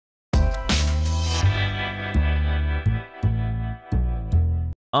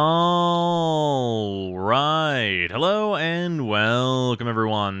All right. Hello and welcome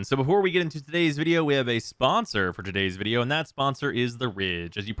everyone. So before we get into today's video, we have a sponsor for today's video, and that sponsor is The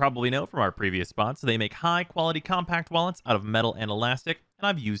Ridge. As you probably know from our previous spots, they make high quality compact wallets out of metal and elastic, and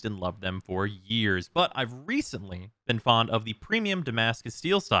I've used and loved them for years. But I've recently been fond of the premium Damascus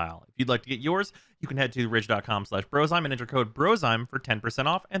steel style. If you'd like to get yours, you can head to theridge.com/brozime and enter code brozime for 10%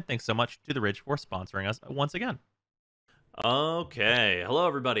 off. And thanks so much to The Ridge for sponsoring us once again. Okay, hello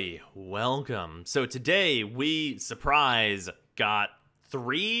everybody, welcome. So today we, surprise, got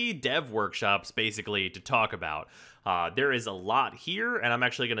 3 dev workshops basically to talk about. There is a lot here, and I'm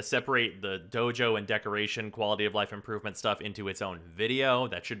actually going to separate the dojo and decoration quality of life improvement stuff into its own video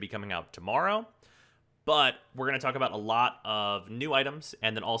that should be coming out tomorrow. But we're going to talk about a lot of new items,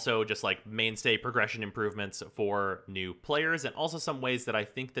 and then also just like mainstay progression improvements for new players, and also some ways that I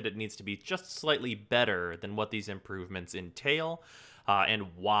think that it needs to be just slightly better than what these improvements entail, and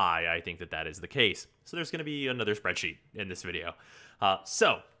why I think that that is the case. So there's going to be another spreadsheet in this video.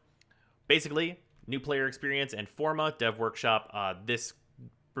 So basically, new player experience and Forma dev workshop. This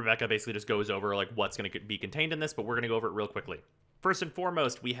Rebecca basically just goes over like what's going to be contained in this, but we're going to go over it real quickly. First and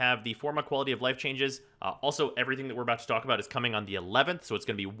foremost, we have the Forma quality of life changes. Also, everything that we're about to talk about is coming on the 11th, so it's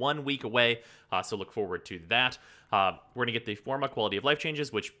going to be 1 week away, so look forward to that. We're going to get the Forma quality of life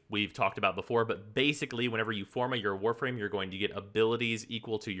changes, which we've talked about before, but basically, whenever you Forma your Warframe, you're going to get abilities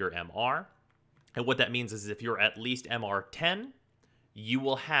equal to your MR. And what that means is if you're at least MR 10, you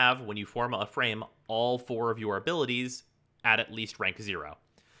will have, when you Forma a frame, all 4 of your abilities at least rank 0.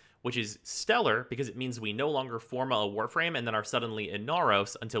 Which is stellar because it means we no longer Forma a Warframe and then are suddenly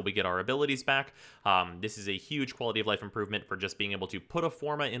Inaros until we get our abilities back. This is a huge quality of life improvement for just being able to put a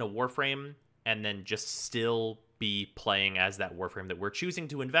Forma in a Warframe and then just still be playing as that Warframe that we're choosing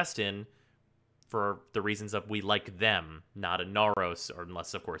to invest in for the reasons that we like them, not Inaros, or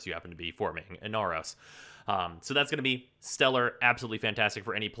unless, of course, you happen to be forming Inaros. So that's going to be stellar, absolutely fantastic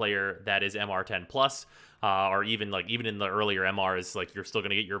for any player that is MR10 plus, or even in the earlier MRs, like you're still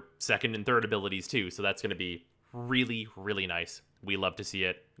going to get your second and third abilities too. So that's going to be really, really nice. We love to see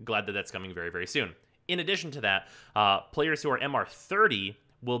it. Glad that that's coming very, very soon. In addition to that, players who are MR30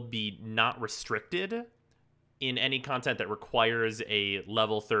 will be not restricted in any content that requires a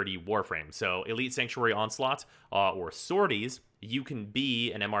level 30 Warframe. So Elite Sanctuary Onslaught or Sorties, you can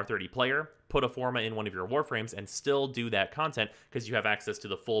be an MR30 player, put a Forma in one of your Warframes, and still do that content because you have access to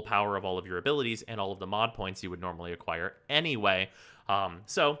the full power of all of your abilities and all of the mod points you would normally acquire anyway.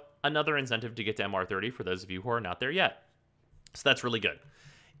 So another incentive to get to MR30 for those of you who are not there yet. So that's really good.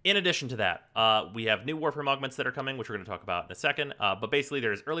 In addition to that, we have new Warframe augments that are coming, which we're going to talk about in a second. But basically,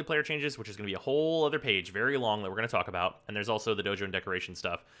 there's early player changes, which is going to be a whole other page, very long, that we're going to talk about. And there's also the dojo and decoration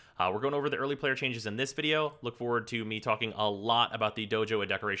stuff. We're going over the early player changes in this video. Look forward to me talking a lot about the dojo and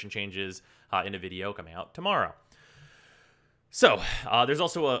decoration changes in a video coming out tomorrow. So, there's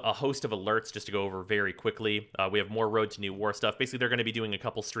also a host of alerts just to go over very quickly. We have more Road to New War stuff. Basically, they're going to be doing a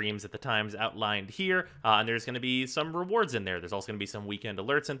couple streams at the times outlined here, and there's going to be some rewards in there. There's also going to be some weekend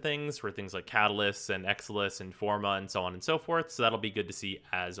alerts and things for things like Catalyst and Exilus and Forma and so on and so forth, so that'll be good to see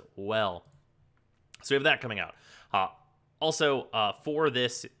as well. So we have that coming out. Also, for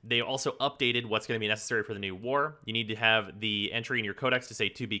this, they also updated what's going to be necessary for the new war. You need to have the entry in your codex to say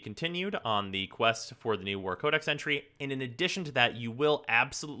to be continued on the quest for the new war codex entry. And in addition to that, you will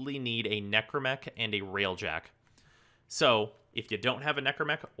absolutely need a necromech and a railjack. So if you don't have a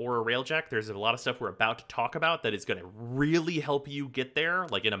necromech or a railjack, there's a lot of stuff we're about to talk about that is going to really help you get there,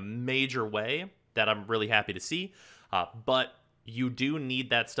 like in a major way, that I'm really happy to see. But you do need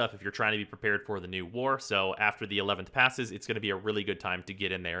that stuff if you're trying to be prepared for the new war. So after the 11th passes, it's going to be a really good time to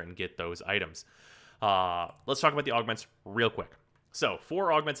get in there and get those items. Let's talk about the augments real quick. So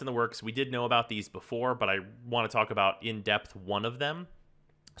 4 augments in the works. We did know about these before, but I want to talk about in depth one of them.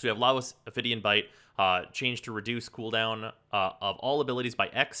 So we have Laos Ophidian Bite, change to reduce cooldown of all abilities by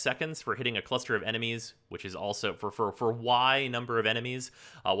X seconds for hitting a cluster of enemies, which is also for Y number of enemies,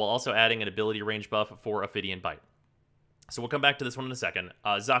 while also adding an ability range buff for Ophidian Bite. So we'll come back to this one in a second.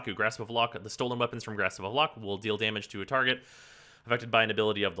 Zaku, Grasp of Lock. The stolen weapons from Grasp of Lock will deal damage to a target affected by an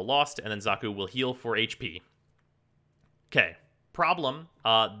ability of the Lost, and then Zaku will heal for HP. Okay, problem.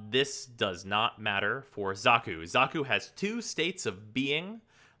 This does not matter for Zaku. Zaku has 2 states of being.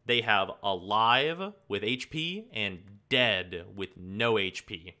 They have alive with HP and dead with no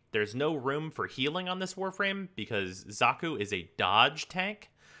HP. There's no room for healing on this Warframe because Zaku is a dodge tank.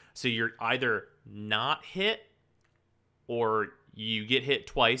 So you're either not hit, or you get hit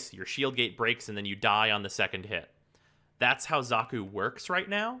twice, your shield gate breaks, and then you die on the second hit. That's how Zaku works right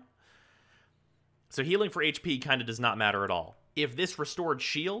now. So healing for HP kind of does not matter at all. If this restored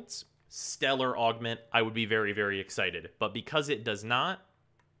shields, stellar augment, I would be very, very excited. But because it does not,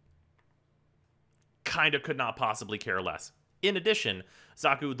 kind of could not possibly care less. In addition,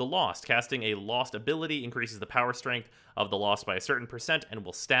 Zaku the Lost. Casting a Lost ability increases the power strength of the Lost by a certain percent and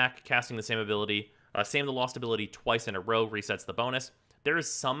will stack. Casting the same the Lost ability twice in a row resets the bonus. There is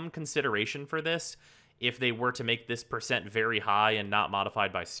some consideration for this if they were to make this percent very high and not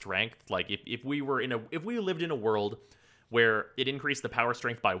modified by strength. Like if we lived in a world where it increased the power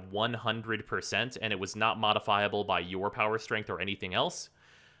strength by 100% and it was not modifiable by your power strength or anything else,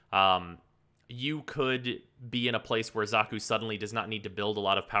 you could be in a place where Zaku suddenly does not need to build a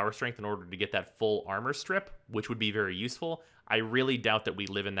lot of power strength in order to get that full armor strip, which would be very useful. I really doubt that we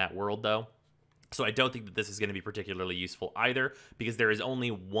live in that world, though. So I don't think that this is going to be particularly useful either, because there is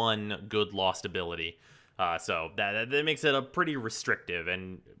only one good Lost ability. So that makes it a pretty restrictive.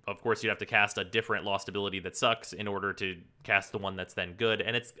 And, of course, you'd have to cast a different Lost ability that sucks in order to cast the one that's then good.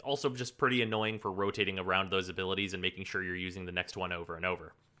 And it's also just pretty annoying for rotating around those abilities and making sure you're using the next one over and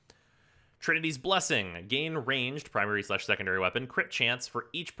over. Trinity's Blessing. Gain ranged primary/secondary weapon crit chance for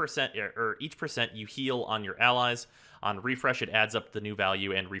each percent you heal on your allies. On refresh, it adds up the new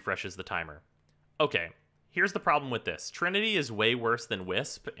value and refreshes the timer. Okay, here's the problem with this. Trinity is way worse than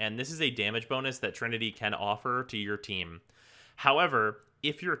Wisp, and this is a damage bonus that Trinity can offer to your team. However,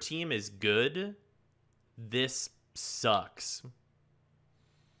 if your team is good, this sucks.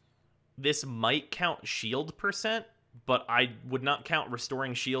 This might count shield percent, but I would not count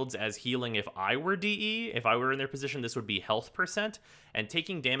restoring shields as healing if I were DE. If I were in their position, this would be health percent. And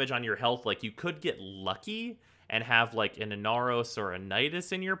taking damage on your health, like, you could get lucky and have, like, an Inaros or a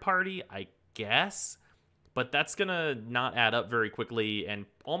Nidus in your party, I guess. But that's gonna not add up very quickly and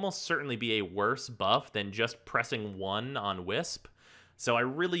almost certainly be a worse buff than just pressing 1 on Wisp. So I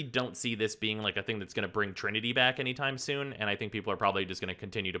really don't see this being like a thing that's going to bring Trinity back anytime soon, and I think people are probably just going to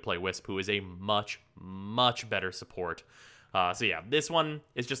continue to play Wisp, who is a much, much better support. So yeah, this one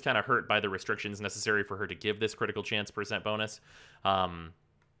is just kind of hurt by the restrictions necessary for her to give this critical chance percent bonus.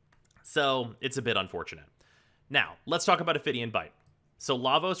 So it's a bit unfortunate. Now, let's talk about Ophidian Bite. So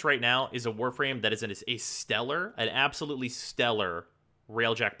Lavos right now is a Warframe that is an absolutely stellar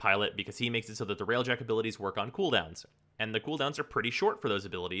Railjack pilot, because he makes it so that the Railjack abilities work on cooldowns. And the cooldowns are pretty short for those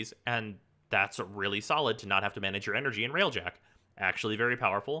abilities, and that's really solid to not have to manage your energy in Railjack. Actually very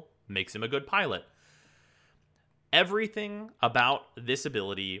powerful, makes him a good pilot. Everything about this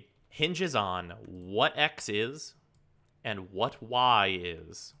ability hinges on what X is and what Y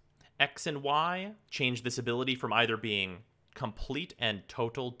is. X and Y change this ability from either being complete and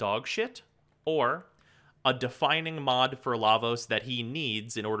total dog shit, or a defining mod for Lavos that he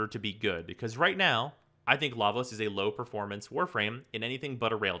needs in order to be good. Because right now, I think Lavos is a low-performance Warframe in anything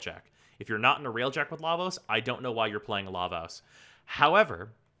but a Railjack. If you're not in a Railjack with Lavos, I don't know why you're playing Lavos.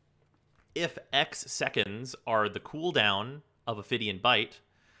 However, if X seconds are the cooldown of Ophidian Bite,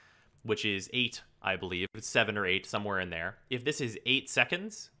 which is 8, I believe, 7 or 8, somewhere in there. If this is 8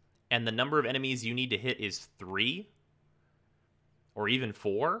 seconds, and the number of enemies you need to hit is 3, or even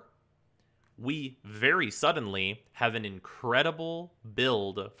 4, we very suddenly have an incredible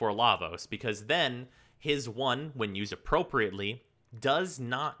build for Lavos, because then his 1, when used appropriately, does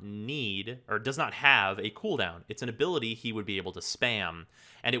not need, or does not have, a cooldown. It's an ability he would be able to spam,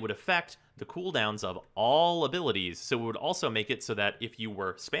 and it would affect the cooldowns of all abilities. So it would also make it so that if you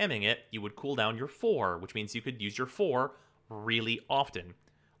were spamming it, you would cool down your 4, which means you could use your 4 really often.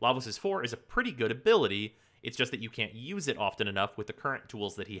 Lavos' 4 is a pretty good ability, it's just that you can't use it often enough with the current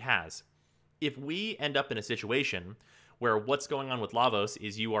tools that he has. If we end up in a situation where what's going on with Lavos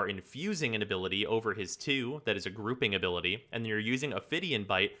is you are infusing an ability over his 2 that is a grouping ability, and you're using Ophidian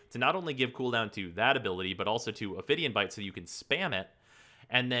Bite to not only give cooldown to that ability, but also to Ophidian Bite so you can spam it,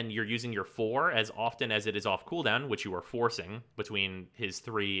 and then you're using your 4 as often as it is off cooldown, which you are forcing between his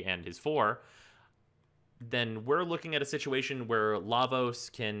 3 and his 4, then we're looking at a situation where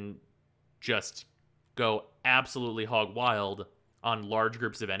Lavos can just go absolutely hog wild on large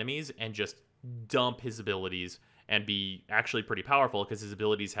groups of enemies and just dump his abilities and be actually pretty powerful, because his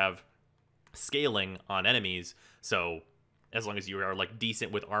abilities have scaling on enemies. So as long as you are like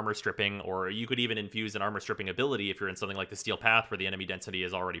decent with armor stripping, or you could even infuse an armor stripping ability if you're in something like the Steel Path where the enemy density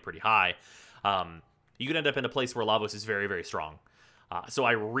is already pretty high, you could end up in a place where Lavos is very, very strong. So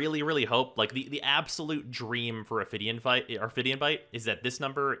I really, really hope, like, the absolute dream for Ophidian Bite is that this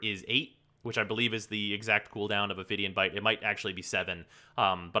number is 8, which I believe is the exact cooldown of Ophidian Bite. It might actually be 7, but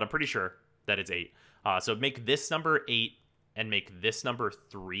I'm pretty sure that it's 8. So make this number 8 and make this number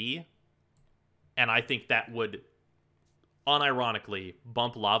 3, and I think that would unironically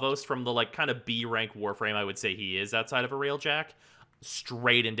bump Lavos from the like kind of B rank Warframe I would say he is outside of a Railjack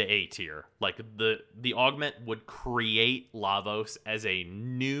straight into A tier. Like the augment would create Lavos as a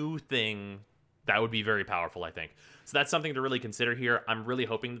new thing that would be very powerful, I think. So that's something to really consider here. I'm really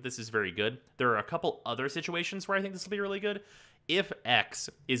hoping that this is very good. There are a couple other situations where I think this will be really good. If X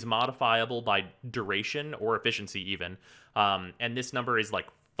is modifiable by duration or efficiency even, and this number is like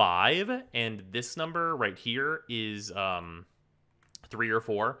 5, and this number right here is 3 or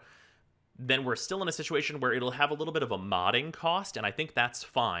 4, then we're still in a situation where it'll have a little bit of a modding cost, and I think that's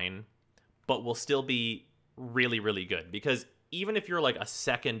fine, but will still be really, really good. Because even if you're like a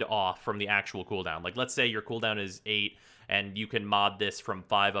second off from the actual cooldown, like let's say your cooldown is 8, and you can mod this from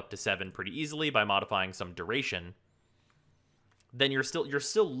 5 up to 7 pretty easily by modifying some duration, then you're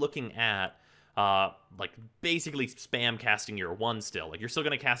still looking at like basically spam casting your 1 still. Like you're still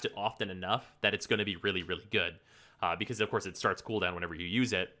going to cast it often enough that it's going to be really, really good. Because of course it starts cooldown whenever you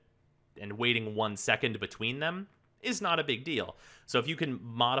use it, and waiting 1 second between them is not a big deal. So if you can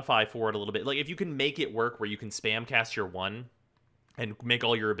modify for it a little bit, like if you can make it work where you can spam cast your 1 and make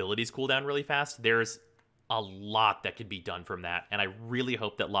all your abilities cool down really fast, there's a lot that could be done from that, and I really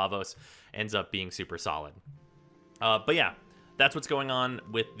hope that Lavos ends up being super solid. But yeah, that's what's going on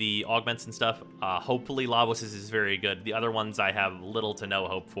with the augments and stuff. Hopefully Lavos is very good. The other ones I have little to no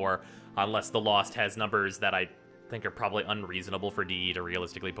hope for, unless the Lost has numbers that I think are probably unreasonable for DE to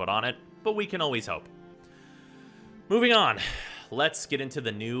realistically put on it, but we can always hope. Moving on, let's get into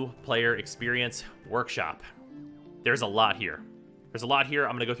the new player experience workshop. There's a lot here. I'm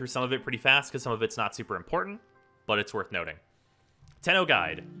going to go through some of it pretty fast because some of it's not super important, but it's worth noting. Tenno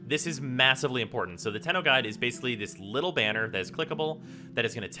Guide. This is massively important. So the Tenno Guide is basically this little banner that is clickable that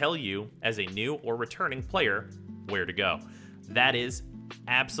is going to tell you, as a new or returning player, where to go. That is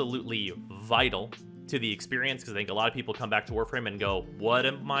absolutely vital to the experience, because I think a lot of people come back to Warframe and go, what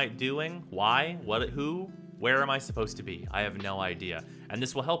am I doing? Why? What? Who? Where am I supposed to be? I have no idea. And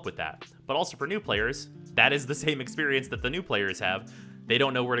this will help with that. But also for new players, that is the same experience that the new players have. They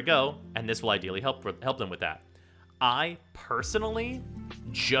don't know where to go, and this will ideally help them with that. I personally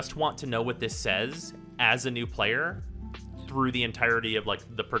just want to know what this says as a new player through the entirety of like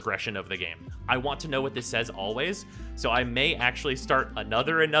the progression of the game. I want to know what this says always, so I may actually start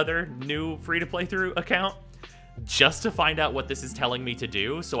another new free-to-play through account just to find out what this is telling me to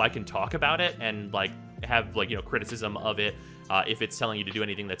do, so I can talk about it and like have like, you know, criticism of it if it's telling you to do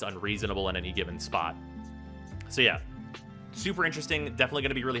anything that's unreasonable in any given spot. So yeah, super interesting, definitely going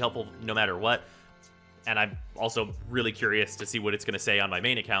to be really helpful no matter what. And I'm also really curious to see what it's going to say on my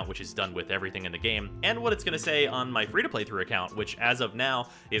main account, which is done with everything in the game, and what it's going to say on my free-to-play-through account, which as of now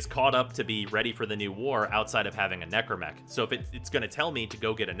is caught up to be ready for the new war outside of having a Necromech. So if it's going to tell me to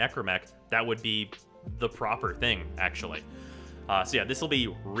go get a Necromech, that would be the proper thing, actually. So yeah, this will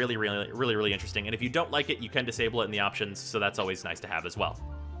be really interesting. And if you don't like it, you can disable it in the options, so that's always nice to have as well.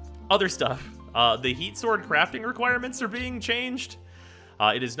 Other stuff. The Heat Sword crafting requirements are being changed.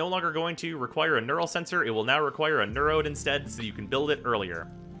 It is no longer going to require a neural sensor. It will now require a neurode instead, so you can build it earlier.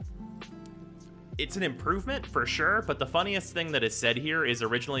 It's an improvement for sure, but the funniest thing that is said here is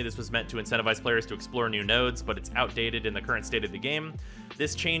originally this was meant to incentivize players to explore new nodes, but it's outdated in the current state of the game.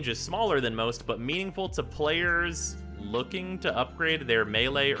 This change is smaller than most, but meaningful to players looking to upgrade their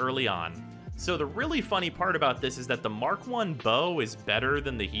melee early on. So the really funny part about this is that the Mark I bow is better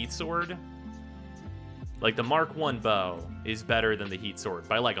than the Heat Sword. Like, the Mark I bow is better than the Heat Sword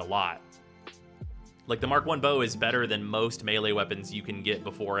by, like, a lot. Like, the Mark I bow is better than most melee weapons you can get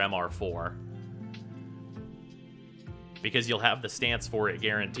before MR4. Because you'll have the stance for it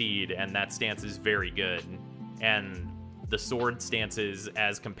guaranteed, and that stance is very good. And the sword stances,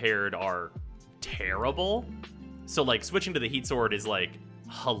 as compared, are terrible. So, like, switching to the Heat Sword is, like,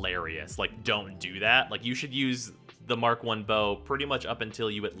 hilarious. Like, don't do that. Like, you should use the Mark I bow pretty much up until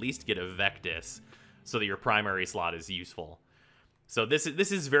you at least get a Vectis, so that your primary slot is useful. So this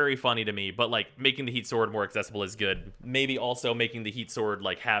is very funny to me, but like making the Heat Sword more accessible is good. Maybe also making the Heat Sword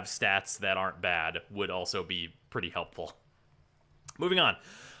like have stats that aren't bad would also be pretty helpful. Moving on.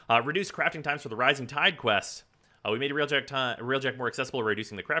 Reduce crafting times for the Rising Tide quest. We made Railjack more accessible,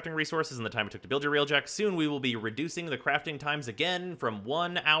 reducing the crafting resources and the time it took to build your Railjack. Soon we will be reducing the crafting times again from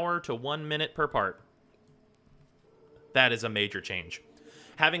 1 hour to 1 minute per part. That is a major change.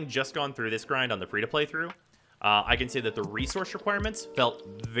 Having just gone through this grind on the free-to-play through, I can say that the resource requirements felt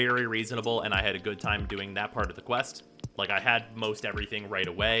very reasonable, and I had a good time doing that part of the quest. Like, I had most everything right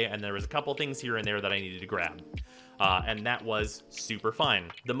away, and there was a couple things here and there that I needed to grab. And that was super fine.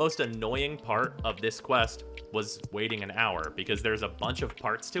 The most annoying part of this quest was waiting an hour, because there's a bunch of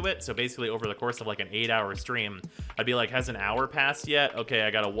parts to it. So basically over the course of like an 8-hour stream, I'd be like, has an hour passed yet? Okay,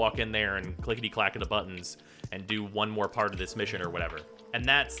 I gotta walk in there and clickety-clack the buttons and do one more part of this mission or whatever. And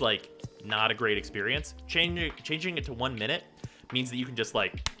that's like not a great experience. Changing it to 1 minute means that you can just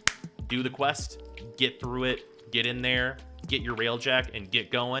like do the quest, get through it, get in there, get your railjack, and get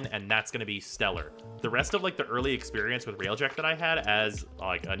going, and that's going to be stellar. The rest of like the early experience with railjack that I had as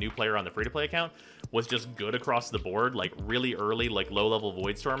like a new player on the free-to-play account was just good across the board. Like really early, like low-level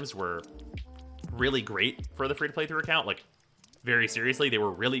void storms were really great for the free-to-play through account. Like very seriously, they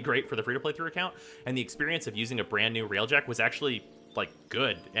were really great for the free-to-play through account, and the experience of using a brand new railjack was actually like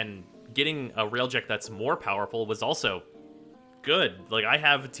good, and getting a railjack that's more powerful was also good. Like, I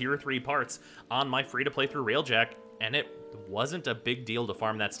have tier 3 parts on my free-to-play through railjack, and it wasn't a big deal to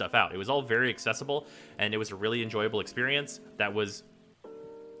farm that stuff out. It was all very accessible, and it was a really enjoyable experience that was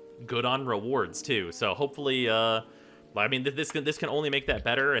good on rewards too. So hopefully, I mean, this can only make that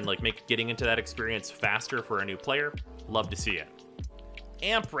better and like make getting into that experience faster for a new player. Love to see it.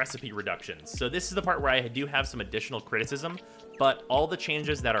 Amp recipe reductions. So this is the part where I do have some additional criticism, but all the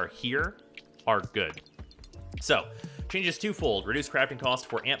changes that are here are good. So, changes twofold: reduce crafting cost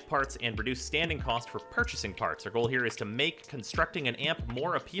for amp parts and reduce standing cost for purchasing parts. Our goal here is to make constructing an amp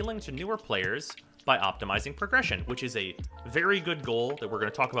more appealing to newer players by optimizing progression, which is a very good goal that we're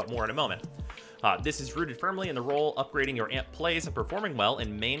going to talk about more in a moment. This is rooted firmly in the role upgrading your amp plays and performing well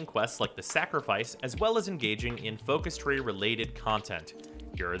in main quests like the Sacrifice, as well as engaging in focus tree related content.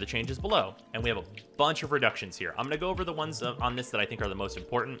 Here are the changes below, and we have a bunch of reductions here. I'm going to go over the ones on this that I think are the most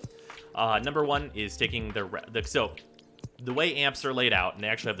important. Number one is taking so the way amps are laid out, and they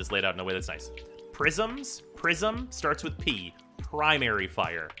actually have this laid out in a way that's nice. Prism starts with P, primary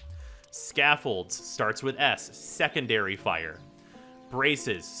fire. Scaffolds starts with S, secondary fire.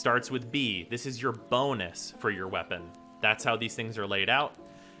 Braces starts with B. This is your bonus for your weapon. That's how these things are laid out.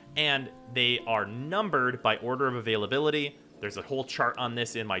 And they are numbered by order of availability. There's a whole chart on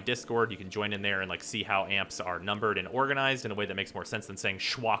this in my Discord. You can join in there and like see how amps are numbered and organized in a way that makes more sense than saying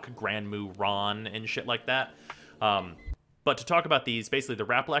Schwak, Granmu, Ron, and shit like that. But to talk about these, basically the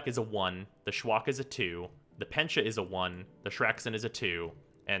Raplak is a 1, the Schwak is a 2, the Pencha is a 1, the Shraxen is a 2,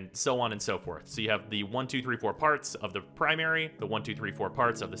 and so on and so forth. So you have the 1, 2, 3, 4 parts of the primary, the 1, 2, 3, 4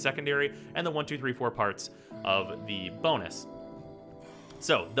 parts of the secondary, and the 1, 2, 3, 4 parts of the bonus.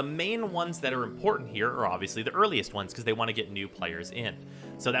 So the main ones that are important here are obviously the earliest ones, because they want to get new players in.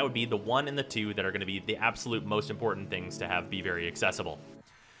 So that would be the 1 and the 2 that are going to be the absolute most important things to have be very accessible.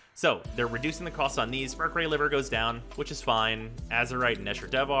 So they're reducing the costs on these. Mercury Liver goes down, which is fine. Azurite and Escher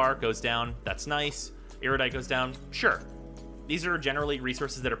Devar goes down. That's nice. Erudite goes down. Sure. These are generally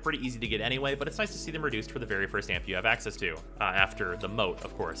resources that are pretty easy to get anyway, but it's nice to see them reduced for the very first amp you have access to, after the moat,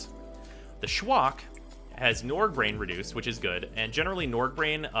 of course. The Schwak has Norgbrain reduced, which is good, and generally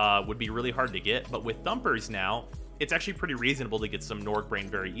Norgbrain would be really hard to get, but with Thumpers now, it's actually pretty reasonable to get some Norgbrain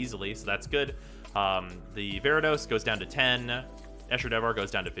very easily, so that's good. The Veridos goes down to 10, Escher Devar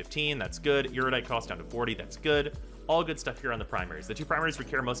goes down to 15, that's good. Erudite costs down to 40, that's good. All good stuff here on the primaries. The 2 primaries we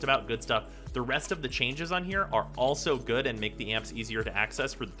care most about, good stuff. The rest of the changes on here are also good and make the amps easier to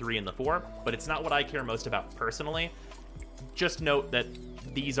access for the 3 and the 4, but it's not what I care most about personally. Just note that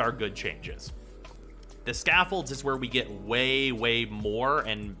these are good changes. The Scaffolds is where we get way, way more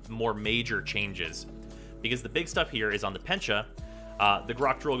and more major changes, because the big stuff here is on the Pencha. The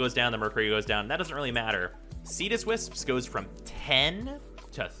Grok Drool goes down, the Mercury goes down. That doesn't really matter. Cetus Wisps goes from 10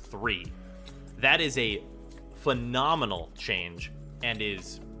 to 3. That is a phenomenal change and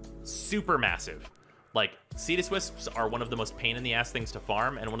is super massive. Like, Cetus Wisps are one of the most pain in the ass things to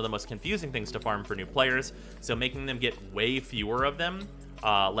farm and one of the most confusing things to farm for new players, so making them get way fewer of them,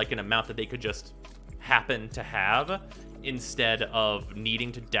 like an amount that they could just happen to have instead of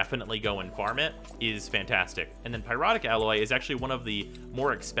needing to definitely go and farm it, is fantastic. And then Pyrotic Alloy is actually one of the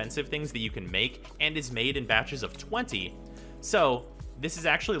more expensive things that you can make and is made in batches of 20. So this is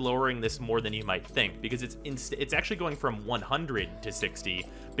actually lowering this more than you might think, because it's actually going from 100 to 60,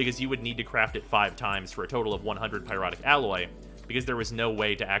 because you would need to craft it 5 times for a total of 100 Pyrotic Alloy, because there was no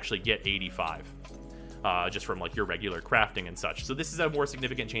way to actually get 85. Just from like your regular crafting and such. So this is a more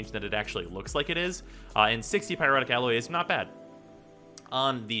significant change than it actually looks like it is. And 60 Pyrotic Alloy is not bad.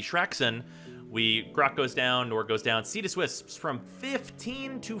 On the Shraxen, Grok goes down, Nor goes down. Cetus Wisps from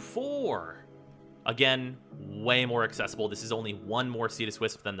 15 to 4. Again, way more accessible. This is only 1 more Cetus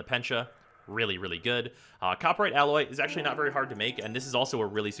Wisp than the Pencha. really, really good. Copperite alloy is actually not very hard to make, and this is also a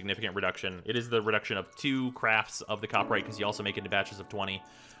really significant reduction. It is the reduction of 2 crafts of the copperite, because you also make it in batches of 20,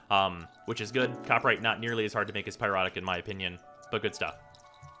 which is good. Copperite not nearly as hard to make as pyrotic, in my opinion, but good stuff.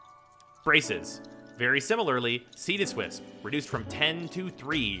 Braces. Very similarly, Cetus Wisp, reduced from 10 to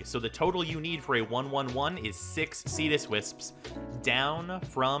 3, so the total you need for a 111 is 6 Cetus Wisps, down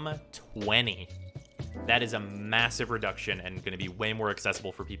from 20. That is a massive reduction and going to be way more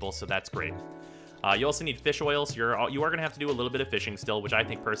accessible for people, so that's great. You also need fish oil, so you are going to have to do a little bit of fishing still, which I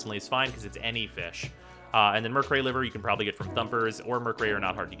think personally is fine because it's any fish. And then Mercray liver you can probably get from Thumpers, or Mercray are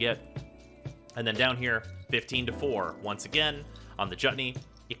not hard to get. And then down here, 15 to 4. Once again, on the Jutney,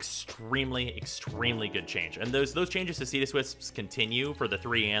 extremely, extremely good change. And those changes to Cetus Wisps continue for the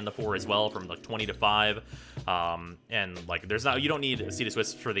 3 and the 4 as well, from like 20 to 5. And like you don't need Cetus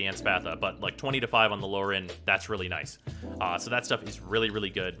Wisps for the Antspatha, but like 20 to 5 on the lower end, that's really nice. So that stuff is really, really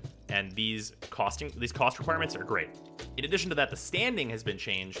good. And these cost requirements are great. In addition to that, the standing has been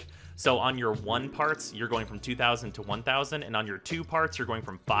changed. So on your 1 parts, you're going from 2,000 to 1,000, and on your 2 parts, you're going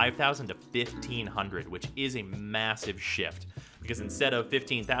from 5,000 to 1,500, which is a massive shift. Because instead of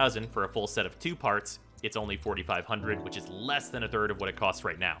 15,000 for a full set of 2 parts, it's only 4,500, which is less than a third of what it costs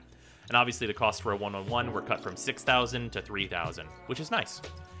right now. And obviously the cost for a 111 were cut from 6,000 to 3,000, which is nice.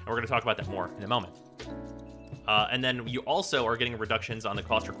 And we're going to talk about that more in a moment. And then you also are getting reductions on the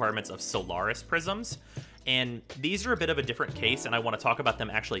cost requirements of Solaris Prisms. And these are a bit of a different case, and I want to talk about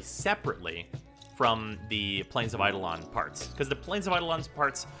them actually separately from the Plains of Eidolon parts. Because the Plains of Eidolon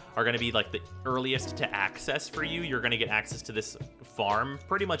parts are going to be like the earliest to access for you. You're going to get access to this farm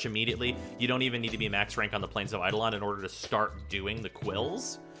pretty much immediately. You don't even need to be max rank on the Plains of Eidolon in order to start doing the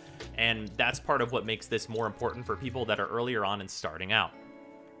quills. And that's part of what makes this more important for people that are earlier on and starting out.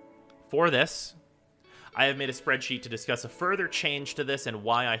 For this, I have made a spreadsheet to discuss a further change to this and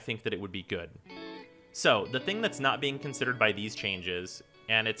why I think that it would be good. So, the thing that's not being considered by these changes,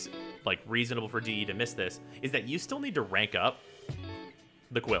 and it's like reasonable for DE to miss this, is that you still need to rank up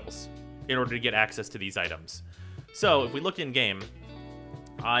the quills in order to get access to these items. So, if we look in game,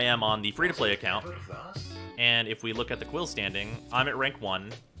 I am on the free-to-play account, and if we look at the quill standing, I'm at rank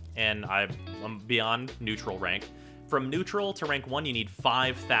 1, and I'm beyond neutral rank. From neutral to rank 1, you need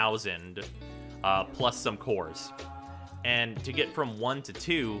 5,000 plus some cores. And to get from 1 to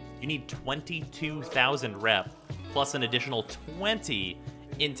 2, you need 22,000 rep, plus an additional 20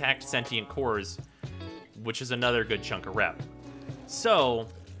 intact sentient cores, which is another good chunk of rep. So,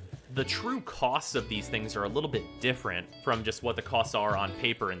 the true costs of these things are a little bit different from just what the costs are on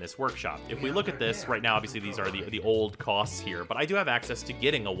paper in this workshop. If we look at this, right now, obviously these are the old costs here, but I do have access to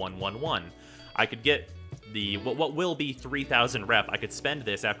getting a 111. I could get what will be 3,000 rep. I could spend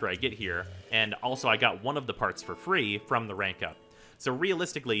this after I get here, and also I got one of the parts for free from the rank up. So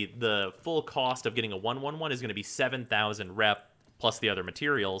realistically, the full cost of getting a 111 is going to be 7,000 rep plus the other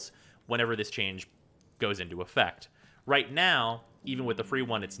materials whenever this change goes into effect. Right now, even with the free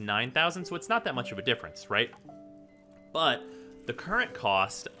one, it's 9,000, so it's not that much of a difference, right? But the current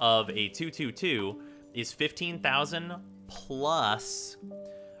cost of a 222 is 15,000 plus...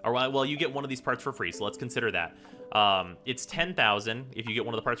 Or, well, you get one of these parts for free, so let's consider that. It's 10,000 if you get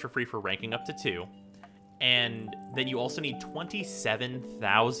one of the parts for free for ranking up to 2. And then you also need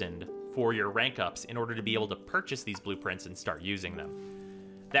 27,000 for your rank ups in order to be able to purchase these blueprints and start using them.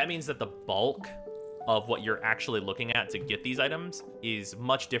 That means that the bulk of what you're actually looking at to get these items is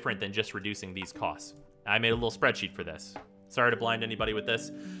much different than just reducing these costs. I made a little spreadsheet for this. Sorry to blind anybody with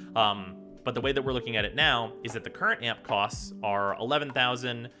this. But the way that we're looking at it now is that the current amp costs are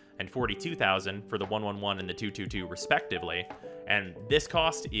 11,000 and 42,000 for the 111 and the 222 respectively. And this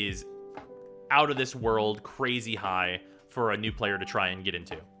cost is out of this world, crazy high for a new player to try and get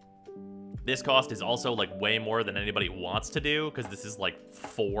into. This cost is also like way more than anybody wants to do because this is like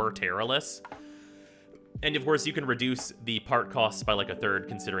 4 Terraless. And of course you can reduce the part costs by like a third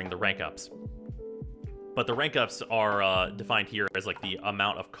considering the rank ups. But the rank ups are defined here as like the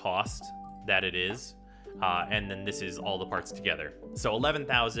amount of cost that it is, and then this is all the parts together. So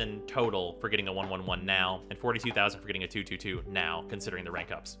 11,000 total for getting a 111 now, and 42,000 for getting a 222 now, considering the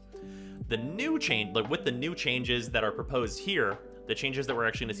rank ups. The new change, like with the new changes that are proposed here, the changes that we're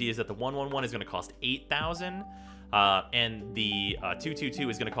actually going to see is that the 111 is going to cost 8,000, and the 222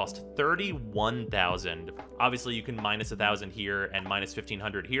 is going to cost 31,000. Obviously, you can minus 1,000 here and minus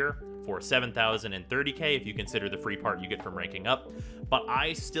 1,500 here for 7,000 and 30k if you consider the free part you get from ranking up. But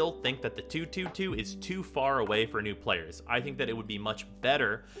I still think that the 222 is too far away for new players. I think that it would be much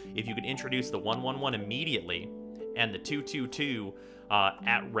better if you could introduce the 111 immediately and the 222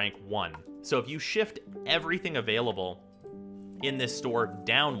 at rank 1. So if you shift everything available in this store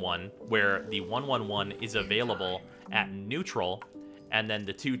down one, where the 111 is available at neutral, and then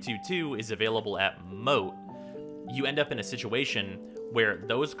the 222 is available at moat, you end up in a situation where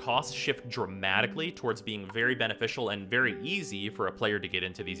those costs shift dramatically towards being very beneficial and very easy for a player to get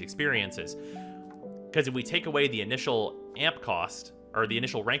into these experiences. Because if we take away the initial amp cost, or the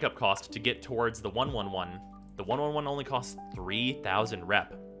initial rank up cost to get towards the 111, the 111 only costs 3,000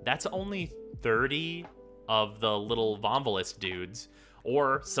 rep. That's only 30 of the little Vomvalist dudes,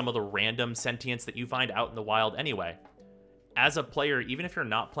 or some of the random sentients that you find out in the wild anyway. As a player, even if you're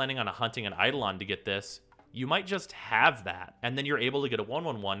not planning on hunting an Eidolon to get this, you might just have that, and then you're able to get a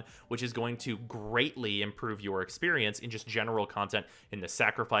 111, which is going to greatly improve your experience in just general content in the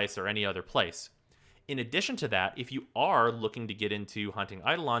Sacrifice or any other place. In addition to that, if you are looking to get into hunting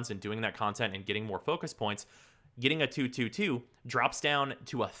Eidolons and doing that content and getting more focus points, getting a 222 drops down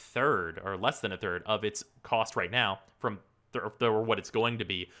to a third, or less than a third, of its cost right now, from or what it's going to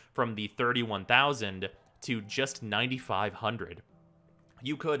be, from the 31,000 to just 9,500.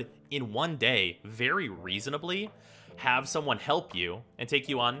 You could, in one day, very reasonably, have someone help you and take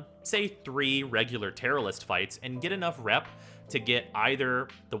you on, say, 3 regular Terrorist fights and get enough rep to get either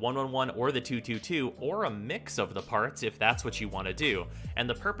the 111 or the 222, or a mix of the parts if that's what you want to do. And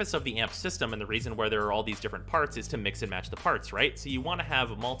the purpose of the amp system and the reason why there are all these different parts is to mix and match the parts, right? So you want to have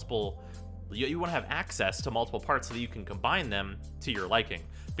you want to have access to multiple parts so that you can combine them to your liking.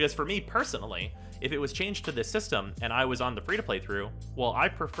 Because for me personally, if it was changed to this system and I was on the free-to-play through, well, I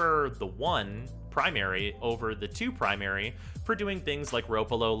prefer the 1 primary over the 2 primary for doing things like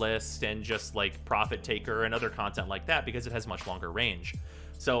Ropalo list and just like Profit Taker and other content like that, because it has much longer range.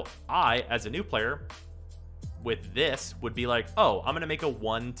 So I, as a new player, with this would be like, oh, I'm going to make a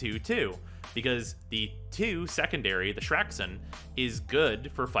 1-2-2, because the 2 secondary, the Shraxon, is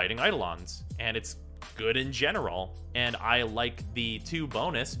good for fighting Eidolons, and it's good in general, and I like the 2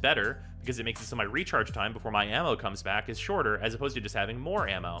 bonus better because it makes it so my recharge time before my ammo comes back is shorter, as opposed to just having more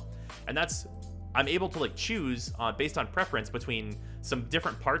ammo. And that's, I'm able to like choose based on preference between some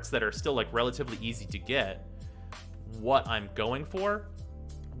different parts that are still like relatively easy to get, what I'm going for.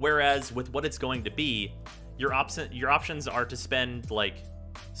 Whereas with what it's going to be, your options are to spend like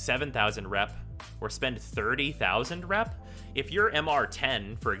 7,000 rep or spend 30,000 rep. If you're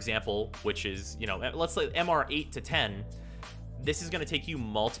MR10, for example, which is, you know, let's say MR 8 to 10, this is going to take you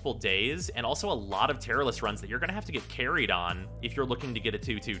multiple days, and also a lot of Terrorless runs that you're going to have to get carried on if you're looking to get a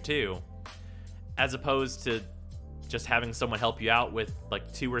 222, as opposed to just having someone help you out with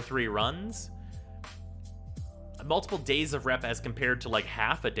like 2 or 3 runs. Multiple days of rep as compared to like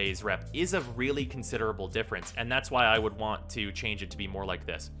half a day's rep is a really considerable difference, and that's why I would want to change it to be more like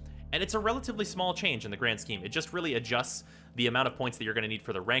this. And it's a relatively small change in the grand scheme. It just really adjusts the amount of points that you're going to need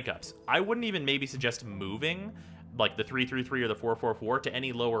for the rank ups. I wouldn't even maybe suggest moving like the 333 or the 444 to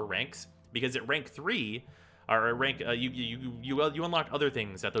any lower ranks, because at rank 3 or at rank you unlock other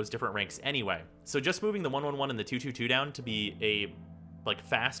things at those different ranks anyway. So just moving the 111 and the 222 down to be a like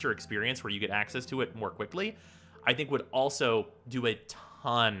faster experience where you get access to it more quickly, I think would also do a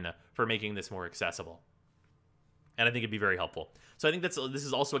ton for making this more accessible. And I think it'd be very helpful. So I think this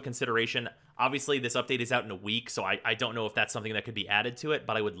is also a consideration. Obviously, this update is out in a week, so I don't know if that's something that could be added to it,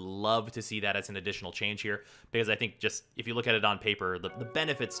 but I would love to see that as an additional change here, because I think just, if you look at it on paper, the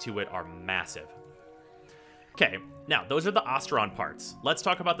benefits to it are massive. Okay, now, those are the Ostron parts. Let's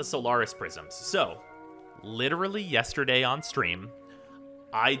talk about the Solaris Prisms. So, literally yesterday on stream,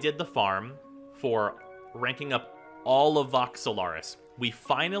 I did the farm for ranking up all of Vox Solaris. We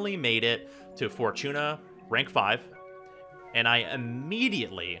finally made it to Fortuna rank 5, and I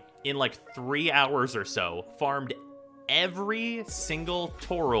immediately, in like 3 hours or so, farmed every single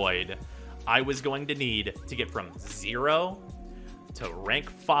toroid I was going to need to get from 0 to rank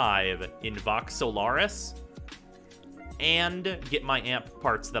 5 in Vox Solaris, and get my amp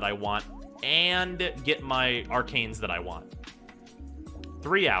parts that I want, and get my arcanes that I want.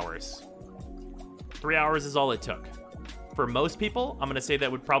 3 hours. 3 hours is all it took. For most people, I'm going to say that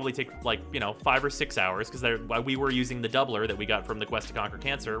would probably take, like, you know, 5 or 6 hours, because we were using the doubler that we got from the Quest to Conquer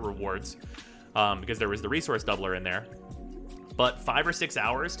Cancer rewards, because there was the resource doubler in there. But 5 or 6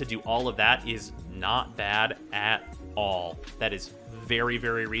 hours to do all of that is not bad at all. That is very,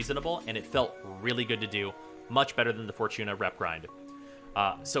 very reasonable, and it felt really good to do. Much better than the Fortuna rep grind.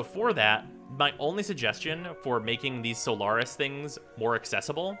 So for that, my only suggestion for making these Solaris things more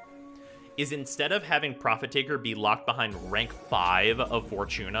accessible is, instead of having Profit Taker be locked behind rank 5 of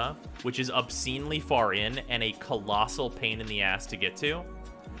Fortuna, which is obscenely far in and a colossal pain in the ass to get to,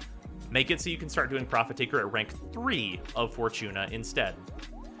 make it so you can start doing Profit Taker at rank 3 of Fortuna instead.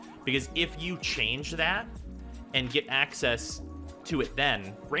 Because if you change that and get access to it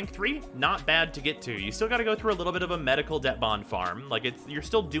then, rank 3, not bad to get to. You still got to go through a little bit of a medical debt bond farm. Like, you're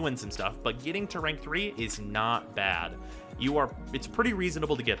still doing some stuff, but getting to rank 3 is not bad. It's pretty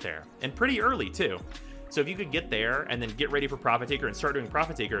reasonable to get there, and pretty early, too. So if you could get there and then get ready for Profit Taker and start doing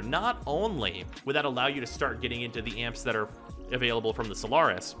Profit Taker, not only would that allow you to start getting into the amps that are available from the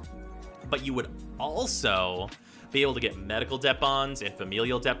Solaris, but you would also be able to get medical debt bonds and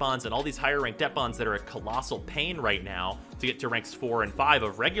familial debt bonds and all these higher ranked debt bonds that are a colossal pain right now to get to ranks 4 and 5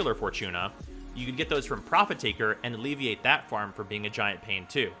 of regular Fortuna. You could get those from Profit Taker and alleviate that farm from being a giant pain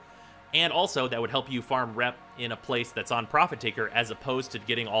too. And also, that would help you farm rep in a place that's on Profit Taker as opposed to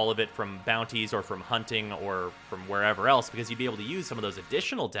getting all of it from bounties or from hunting or from wherever else, because you'd be able to use some of those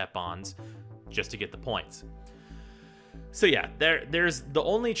additional debt bonds just to get the points. So yeah, there's the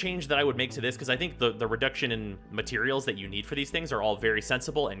only change that I would make to this, because I think the reduction in materials that you need for these things are all very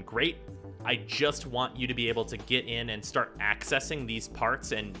sensible and great. I just want you to be able to get in and start accessing these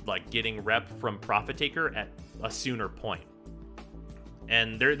parts and like getting rep from Profit Taker at a sooner point.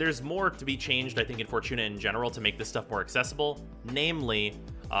 And there's more to be changed, I think, in Fortuna in general to make this stuff more accessible. Namely,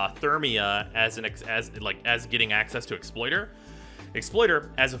 Thermia as getting access to Exploiter.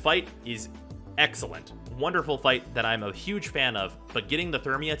 Exploiter as a fight is excellent. Wonderful fight that I'm a huge fan of, but getting the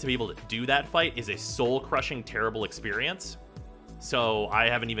Thermia to be able to do that fight is a soul-crushing, terrible experience. So I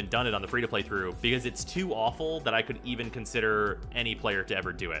haven't even done it on the free-to-play through because it's too awful that I could even consider any player to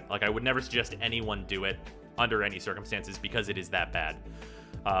ever do it. Like, I would never suggest anyone do it under any circumstances because it is that bad.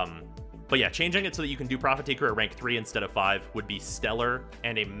 But yeah, changing it so that you can do Profit Taker at rank 3 instead of 5 would be stellar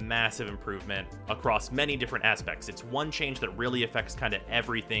and a massive improvement across many different aspects. It's one change that really affects kind of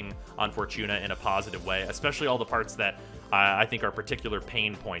everything on Fortuna in a positive way, especially all the parts that I think are particular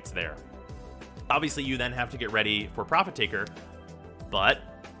pain points there. Obviously, you then have to get ready for Profit Taker, but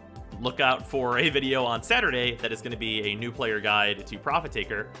look out for a video on Saturday that is going to be a new player guide to Profit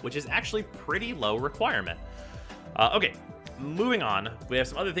Taker, which is actually pretty low requirement. Okay, moving on, we have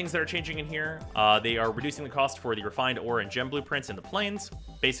some other things that are changing in here. They are reducing the cost for the refined ore and gem blueprints in the plains.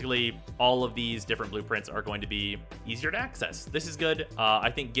 Basically, all of these different blueprints are going to be easier to access. This is good. I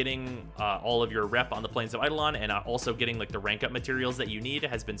think getting all of your rep on the plains of Eidolon and also getting like the rank up materials that you need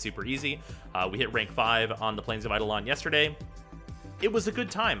has been super easy. We hit rank 5 on the plains of Eidolon yesterday. It was a good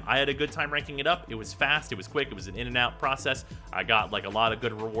time. I had a good time ranking it up. It was fast, it was quick, it was an in and out process. I got like a lot of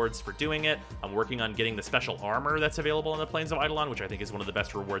good rewards for doing it. I'm working on getting the special armor that's available on the Plains of Eidolon, which I think is one of the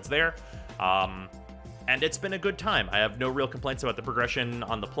best rewards there. And it's been a good time. I have no real complaints about the progression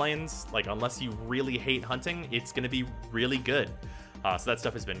on the plains. Like, unless you really hate hunting, it's gonna be really good. So that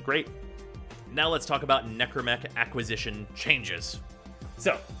stuff has been great. Now let's talk about Necromech acquisition changes.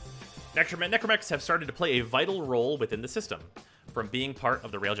 So, Necromechs have started to play a vital role within the system. From being part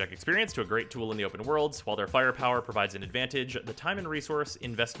of the Railjack experience to a great tool in the open worlds, while their firepower provides an advantage, the time and resource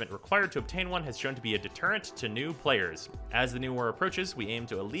investment required to obtain one has shown to be a deterrent to new players. As the new war approaches, we aim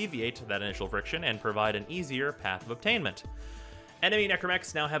to alleviate that initial friction and provide an easier path of obtainment. Enemy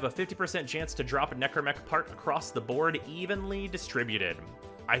Necromechs now have a 50% chance to drop a Necromech part across the board, evenly distributed.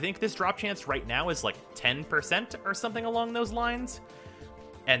 I think this drop chance right now is like 10% or something along those lines.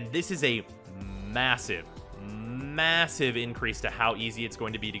 And this is a massive increase to how easy it's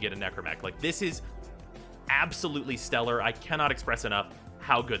going to be to get a Necromech. Like, this is absolutely stellar. I cannot express enough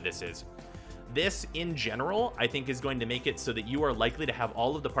how good this is. This, in general, I think is going to make it so that you are likely to have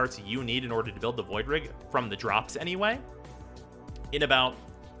all of the parts you need in order to build the Void Rig from the drops anyway, in about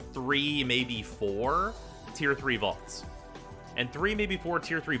 3, maybe 4 tier 3 vaults. And 3, maybe 4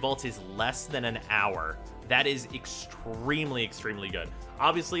 tier 3 vaults is less than an hour. That is extremely, extremely good.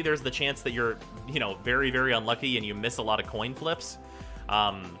 Obviously, there's the chance that you're, very, very unlucky and you miss a lot of coin flips.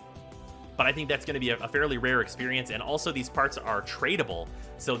 But I think that's going to be a fairly rare experience. And also, these parts are tradable,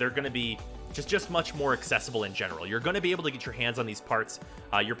 so they're going to be just much more accessible in general. You're going to be able to get your hands on these parts.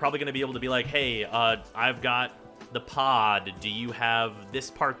 You're probably going to be able to be like, hey, I've got the pod. Do you have this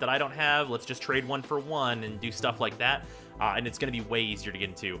part that I don't have? Let's just trade 1 for 1 and do stuff like that. And it's going to be way easier to get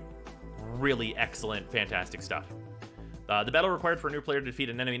into. Really excellent, fantastic stuff. The battle required for a new player to defeat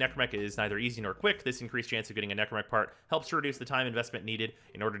an enemy Necromech is neither easy nor quick. This increased chance of getting a Necromech part helps to reduce the time investment needed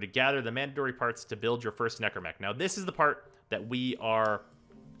in order to gather the mandatory parts to build your first Necromech. Now, this is the part that we are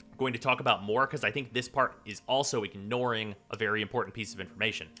going to talk about more, because I think this part is also ignoring a very important piece of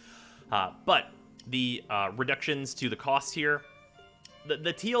information. But the reductions to the cost here, the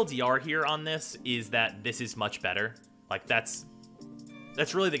TLDR here on this is that this is much better. Like, that's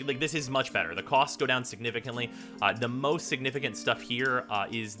That's really, like, this is much better. The costs go down significantly. The most significant stuff here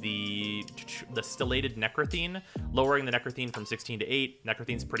is the stellated necrothene, lowering the necrothene from 16 to 8.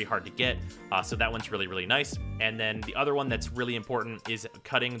 Necrothene's pretty hard to get, so that one's really, really nice. And then the other one that's really important is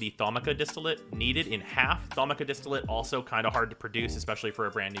cutting the thaumica distillate needed in half. Thaumica distillate also kind of hard to produce, especially for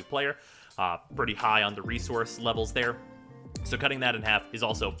a brand new player. Pretty high on the resource levels there. So cutting that in half is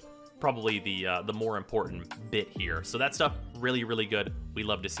also probably the more important bit here. So that stuff, really, really good. We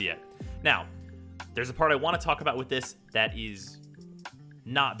love to see it. Now, there's a part I want to talk about with this that is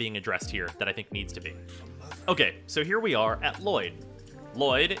not being addressed here that I think needs to be. Okay, so here we are at Lloyd.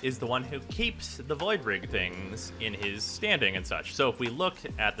 Lloyd is the one who keeps the Void Rig things in his standing and such. So if we look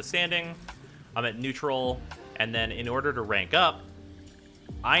at the standing, I'm at neutral, and then in order to rank up,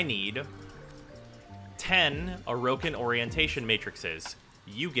 I need 10 Orokin orientation matrices.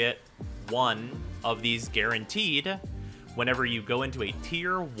 You get 1 of these guaranteed whenever you go into a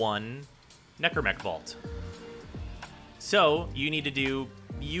tier 1 Necromech vault. So you need to do,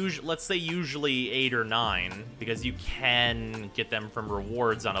 let's say usually 8 or 9, because you can get them from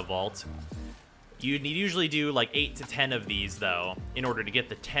rewards on a vault. You need to usually do like 8 to 10 of these, though, in order to get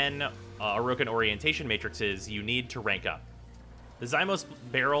the 10 Orokin orientation matrices you need to rank up. The Zymos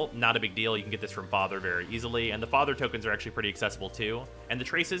barrel, not a big deal. You can get this from Father very easily, and the Father tokens are actually pretty accessible too. And the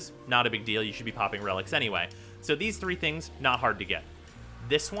traces, not a big deal. You should be popping relics anyway. So these 3 things, not hard to get.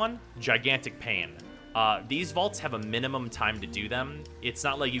 This one, gigantic pain. These vaults have a minimum time to do them. It's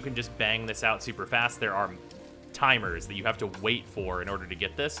not like you can just bang this out super fast. There are timers that you have to wait for in order to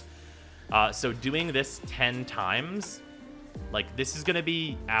get this. So doing this 10 times, like, this is going to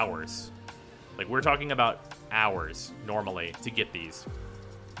be hours. Like, we're talking about hours normally to get these,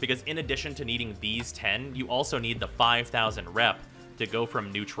 because in addition to needing these 10, you also need the 5,000 rep to go from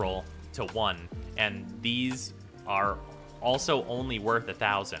neutral to 1, and these are also only worth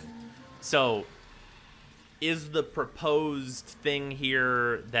 1,000. So is the proposed thing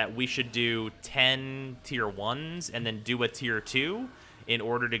here that we should do 10 tier 1s and then do a tier 2 in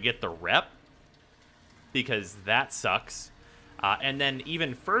order to get the rep? Because that sucks. And then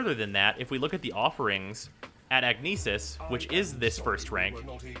even further than that, if we look at the offerings at Agnesis, which is this first rank,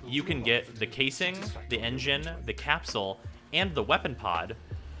 you can get the casing, the engine, the capsule, and the weapon pod.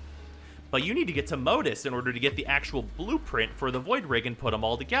 But you need to get to Modus in order to get the actual blueprint for the Void Rig and put them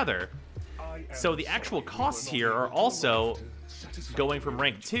all together. So the actual costs here are also going from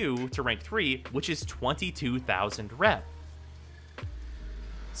rank 2 to rank 3, which is 22,000 rep.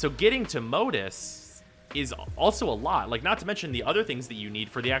 So getting to Modus is also a lot, like, not to mention the other things that you need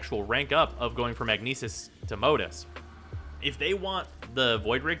for the actual rank up of going from Agnesis to Modus. If they want the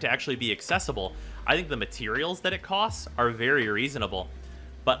Void Rig to actually be accessible, I think the materials that it costs are very reasonable.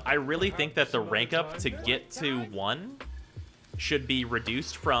 But I really think that the rank up to get to 1 should be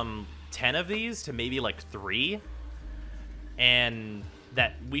reduced from 10 of these to maybe like 3. And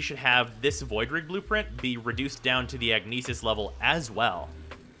that we should have this Void Rig blueprint be reduced down to the Agnesis level as well.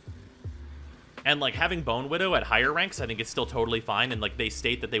 And, like, having Bone Widow at higher ranks, I think is still totally fine, and, like, they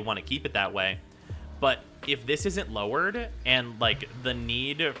state that they want to keep it that way. But if this isn't lowered, and, like, the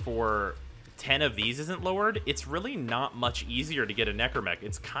need for 10 of these isn't lowered, it's really not much easier to get a Necromech.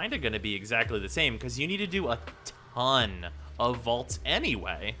 It's kind of going to be exactly the same, because you need to do a ton of vaults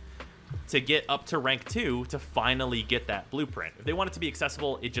anyway to get up to rank 2 to finally get that blueprint. If they want it to be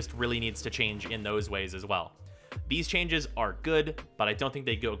accessible, it just really needs to change in those ways as well. These changes are good, but I don't think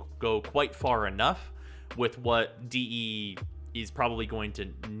they go quite far enough with what DE is probably going to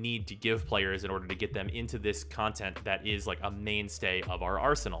need to give players in order to get them into this content that is like a mainstay of our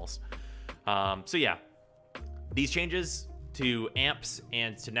arsenals. So yeah, these changes to amps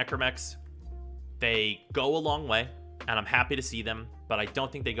and to Necromechs, they go a long way, and I'm happy to see them, but I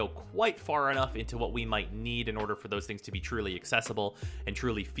don't think they go quite far enough into what we might need in order for those things to be truly accessible and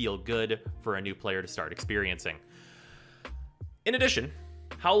truly feel good for a new player to start experiencing. In addition,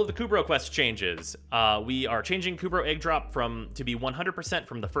 Howl of the Kubro quest changes. We are changing Kubro egg drop to be 100%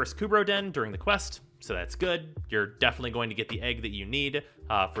 from the first Kubro den during the quest, so that's good. You're definitely going to get the egg that you need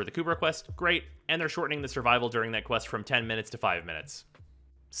for the Kubro quest. Great. And they're shortening the survival during that quest from 10 minutes to 5 minutes.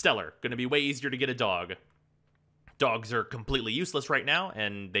 Stellar. Going to be way easier to get a dog. Dogs are completely useless right now,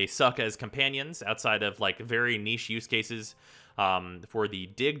 and they suck as companions outside of, like, very niche use cases for the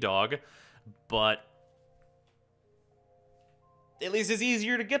dig dog, but at least it's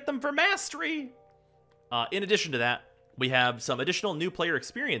easier to get them for mastery. In addition to that, we have some additional new player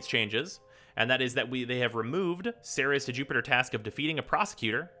experience changes, and that is that they have removed Ceres to Jupiter task of defeating a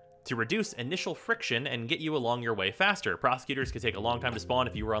prosecutor to reduce initial friction and get you along your way faster. Prosecutors could take a long time to spawn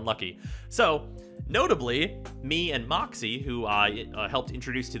if you were unlucky. So, Notably, me and Moxie, who I helped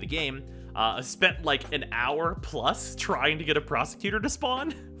introduce to the game, spent like an hour plus trying to get a prosecutor to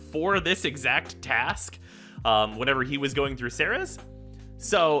spawn for this exact task whenever he was going through Sarah's.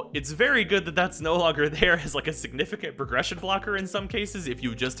 So it's very good that that's no longer there as like a significant progression blocker in some cases if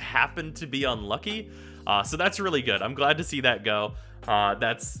you just happen to be unlucky. So that's really good. I'm glad to see that go.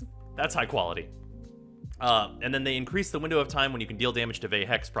 That's high quality. And then they increased the window of time when you can deal damage to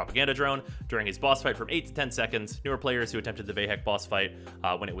Vehek's propaganda drone during his boss fight from 8 to 10 seconds. Newer players who attempted the Vehek boss fight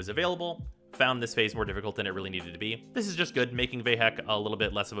when it was available found this phase more difficult than it really needed to be. This is just good, making Vehek a little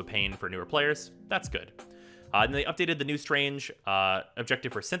bit less of a pain for newer players. That's good. And they updated the new strange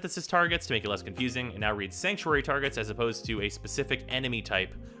objective for synthesis targets to make it less confusing. It now reads sanctuary targets as opposed to a specific enemy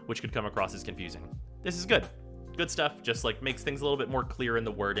type, which could come across as confusing. This is good. Good stuff, just like makes things a little bit more clear in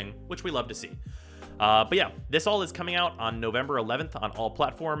the wording, which we love to see. But yeah, this all is coming out on November 11th on all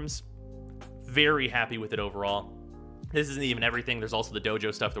platforms. Very happy with it overall. This isn't even everything. There's also the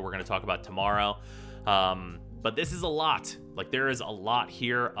dojo stuff that we're going to talk about tomorrow. But this is a lot. Like, there is a lot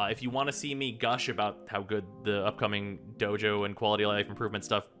here. If you want to see me gush about how good the upcoming dojo and quality of life improvement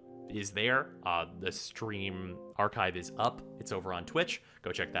stuff is there, the stream archive is up. It's over on Twitch.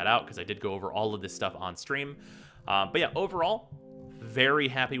 Go check that out because I did go over all of this stuff on stream. But yeah, overall, very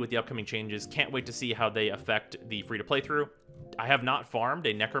happy with the upcoming changes. Can't wait to see how they affect the free-to-play through. I have not farmed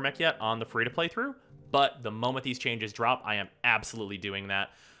a Necromech yet on the free-to-play through, but the moment these changes drop, I am absolutely doing that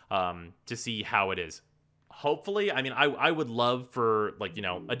to see how it is. Hopefully, I mean, I would love for, like, you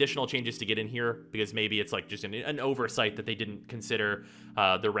know, additional changes to get in here, because maybe it's like just an oversight that they didn't consider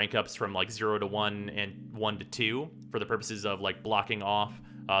the rank ups from like 0 to 1 and 1 to 2 for the purposes of like blocking off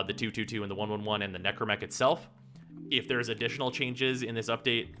the 222 and the 111 and the Necromech itself. If there's additional changes in this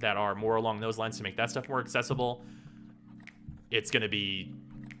update that are more along those lines to make that stuff more accessible, it's going to be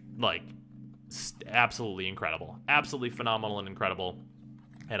like absolutely incredible, absolutely phenomenal and incredible.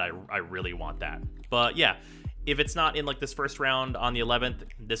 And I really want that. But yeah, if it's not in like this first round on the 11th,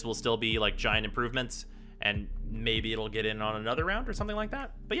 this will still be like giant improvements, and maybe it'll get in on another round or something like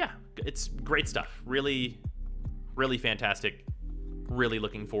that. But yeah, it's great stuff. Really, really fantastic. Really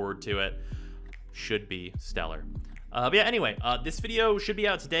looking forward to it. Should be stellar. But yeah, anyway, this video should be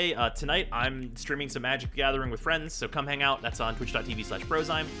out today. Tonight, I'm streaming some Magic the Gathering with friends, so come hang out. That's on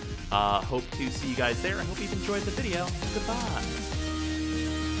twitch.tv/Brozime. Hope to see you guys there. I hope you've enjoyed the video. Goodbye.